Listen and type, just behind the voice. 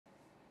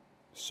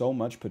So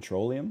much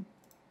petroleum?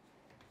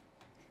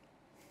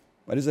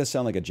 Why does that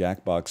sound like a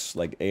Jackbox,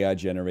 like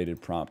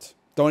AI-generated prompt?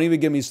 Don't even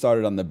get me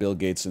started on the Bill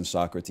Gates and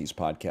Socrates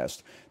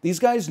podcast. These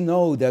guys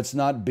know that's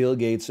not Bill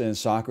Gates and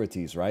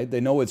Socrates, right?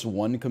 They know it's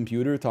one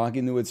computer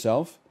talking to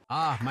itself.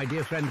 Ah, my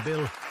dear friend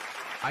Bill,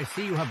 I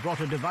see you have brought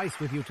a device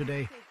with you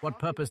today. What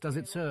purpose does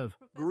it serve?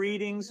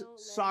 Greetings,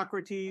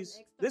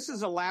 Socrates. This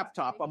is a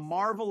laptop, a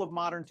marvel of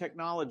modern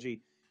technology.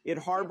 It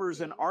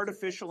harbors an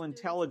artificial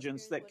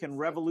intelligence that can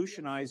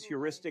revolutionize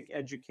heuristic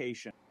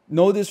education.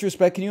 No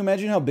disrespect, can you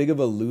imagine how big of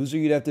a loser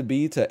you'd have to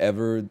be to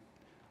ever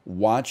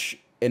watch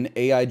an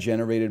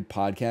AI-generated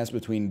podcast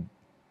between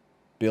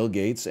Bill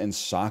Gates and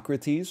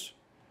Socrates?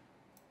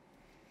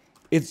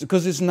 It's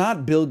because it's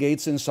not Bill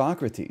Gates and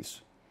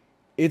Socrates.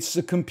 It's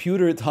a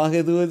computer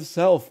talking to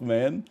itself,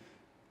 man.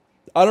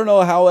 I don't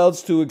know how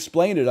else to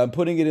explain it. I'm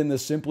putting it in the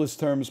simplest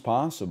terms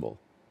possible.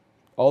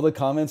 All the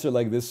comments are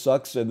like, this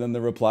sucks, and then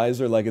the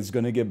replies are like, it's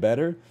going to get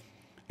better.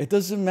 It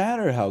doesn't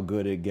matter how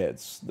good it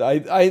gets.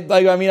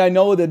 I mean, I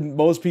know that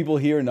most people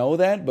here know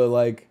that, but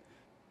like,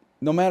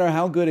 no matter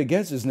how good it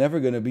gets, it's never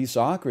going to be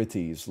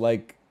Socrates.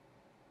 Like,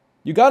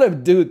 you got to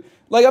do...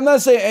 Like, I'm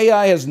not saying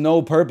AI has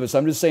no purpose.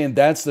 I'm just saying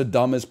that's the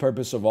dumbest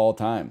purpose of all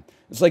time.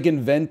 It's like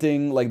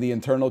inventing, like, the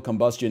internal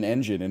combustion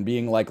engine and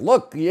being like,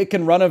 look, it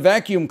can run a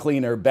vacuum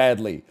cleaner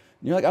badly.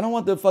 And you're like, I don't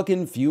want the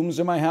fucking fumes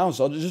in my house.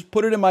 I'll just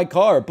put it in my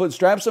car.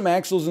 Strap some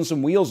axles and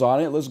some wheels on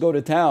it. Let's go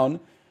to town.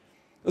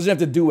 It doesn't have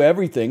to do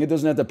everything. It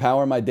doesn't have to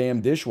power my damn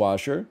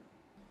dishwasher.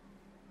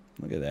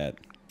 Look at that.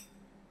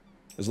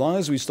 As long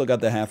as we still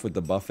got the half with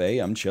the buffet,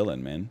 I'm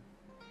chilling, man.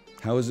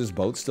 How is this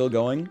boat still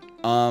going?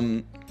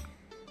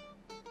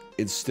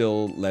 It's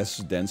still less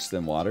dense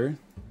than water,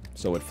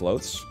 so it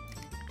floats.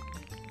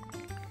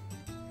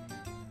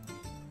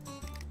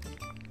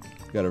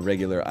 Got a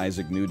regular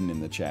Isaac Newton in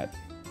the chat.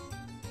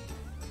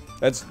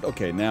 That's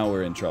okay, now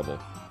we're in trouble.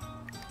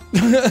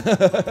 I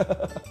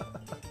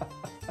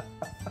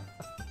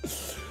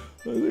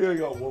think I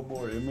got one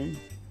more in me.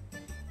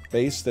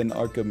 Based and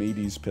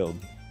Archimedes pilled.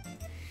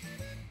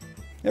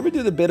 Ever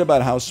do the bit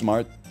about how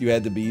smart you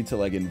had to be to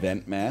like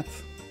invent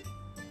math?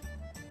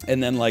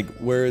 And then like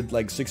we're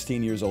like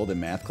 16 years old in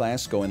math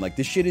class going like,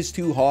 this shit is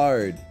too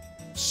hard.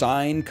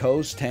 Sine,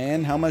 cos,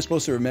 tan, how am I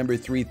supposed to remember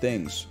 3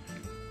 things?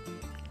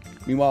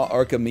 Meanwhile,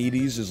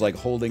 Archimedes is like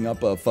holding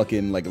up a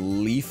fucking like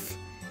leaf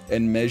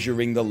and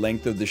measuring the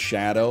length of the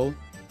shadow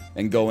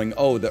and going,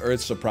 oh, the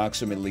Earth's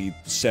approximately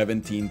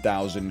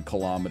 17,000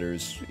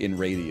 kilometers in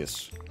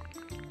radius.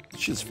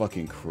 This shit's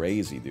fucking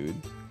crazy, dude.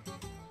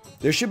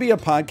 There should be a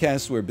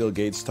podcast where Bill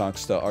Gates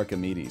talks to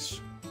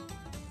Archimedes.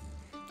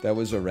 That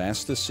was a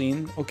Rasta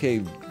scene? Okay,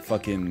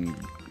 fucking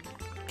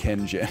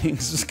Ken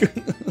Jennings.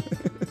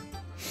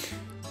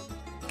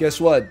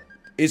 Guess what?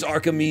 It's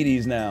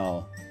Archimedes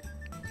now.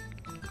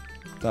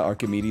 Thought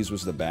Archimedes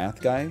was the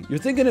bath guy? You're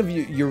thinking of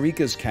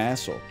Eureka's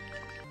Castle.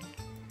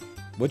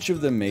 Which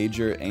of the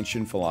major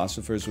ancient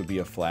philosophers would be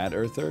a flat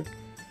earther?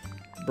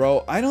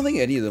 Bro, I don't think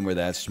any of them were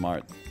that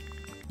smart.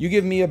 You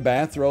give me a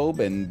bathrobe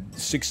and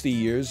 60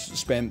 years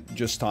spent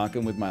just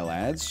talking with my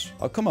lads,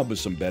 I'll come up with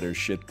some better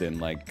shit than,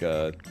 like,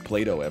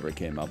 Plato ever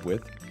came up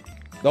with.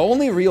 The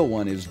only real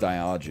one is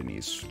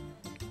Diogenes.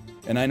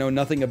 And I know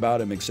nothing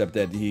about him except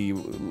that he,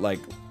 like,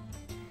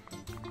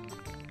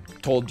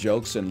 told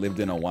jokes and lived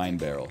in a wine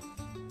barrel.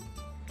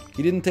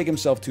 He didn't take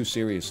himself too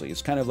seriously.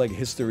 It's kind of like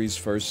history's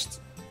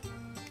first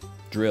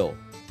drill.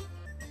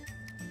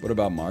 What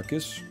about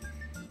Marcus?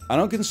 I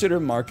don't consider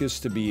Marcus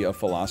to be a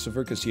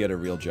philosopher because he had a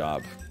real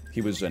job.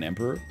 He was an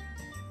emperor,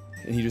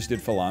 and he just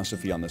did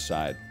philosophy on the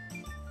side.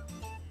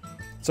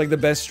 It's like the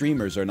best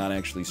streamers are not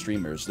actually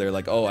streamers. They're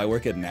like, oh, I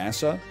work at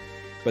NASA,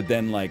 but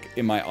then, like,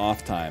 in my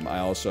off time, I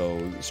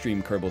also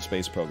stream Kerbal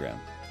Space Program.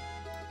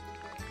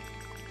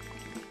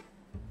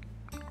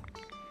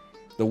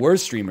 The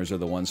worst streamers are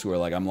the ones who are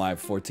like, I'm live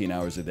 14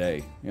 hours a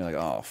day. You're like,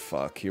 oh,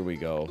 fuck, here we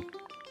go.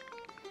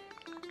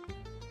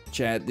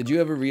 Chat, did you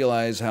ever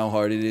realize how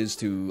hard it is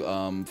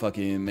to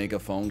fucking make a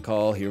phone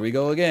call? Here we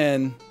go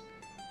again.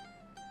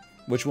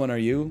 Which one are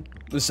you?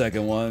 The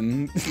second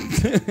one.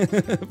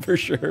 For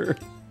sure.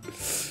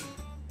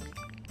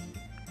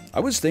 I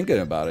was thinking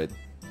about it.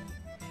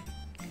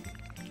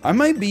 I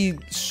might be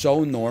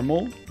so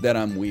normal that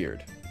I'm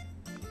weird.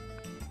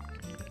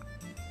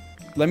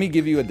 Let me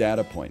give you a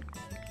data point.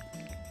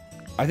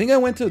 I think I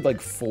went to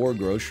like 4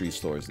 grocery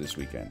stores this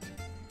weekend.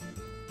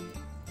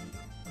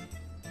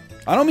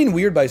 I don't mean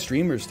weird by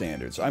streamer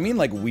standards. I mean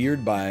like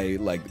weird by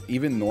like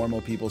even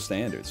normal people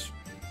standards.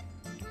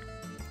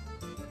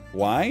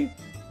 Why?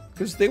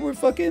 Because they were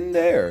fucking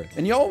there.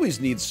 And you always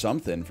need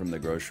something from the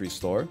grocery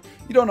store.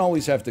 You don't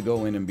always have to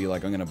go in and be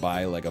like, I'm gonna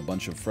buy like a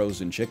bunch of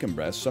frozen chicken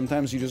breasts.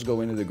 Sometimes you just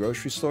go into the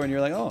grocery store and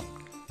you're like, oh,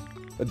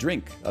 a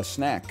drink, a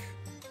snack,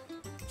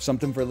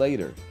 something for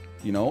later.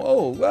 You know,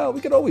 oh, well, we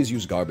could always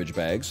use garbage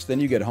bags. Then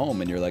you get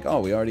home and you're like,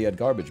 oh, we already had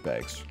garbage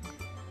bags.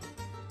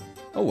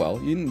 Oh,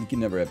 well, you can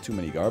never have too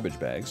many garbage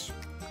bags.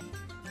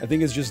 I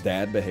think it's just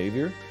dad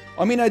behavior.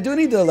 I mean, I do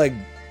need to, like,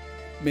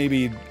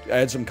 maybe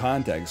add some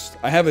context.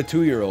 I have a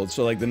 2-year-old,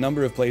 so like the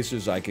number of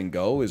places I can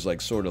go is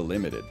like sort of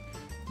limited.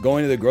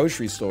 Going to the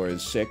grocery store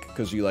is sick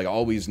because you like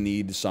always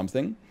need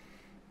something.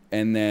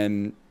 And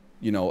then,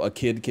 you know, a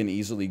kid can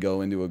easily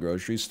go into a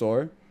grocery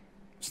store.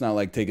 It's not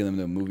like taking them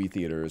to a movie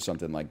theater or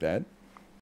something like that.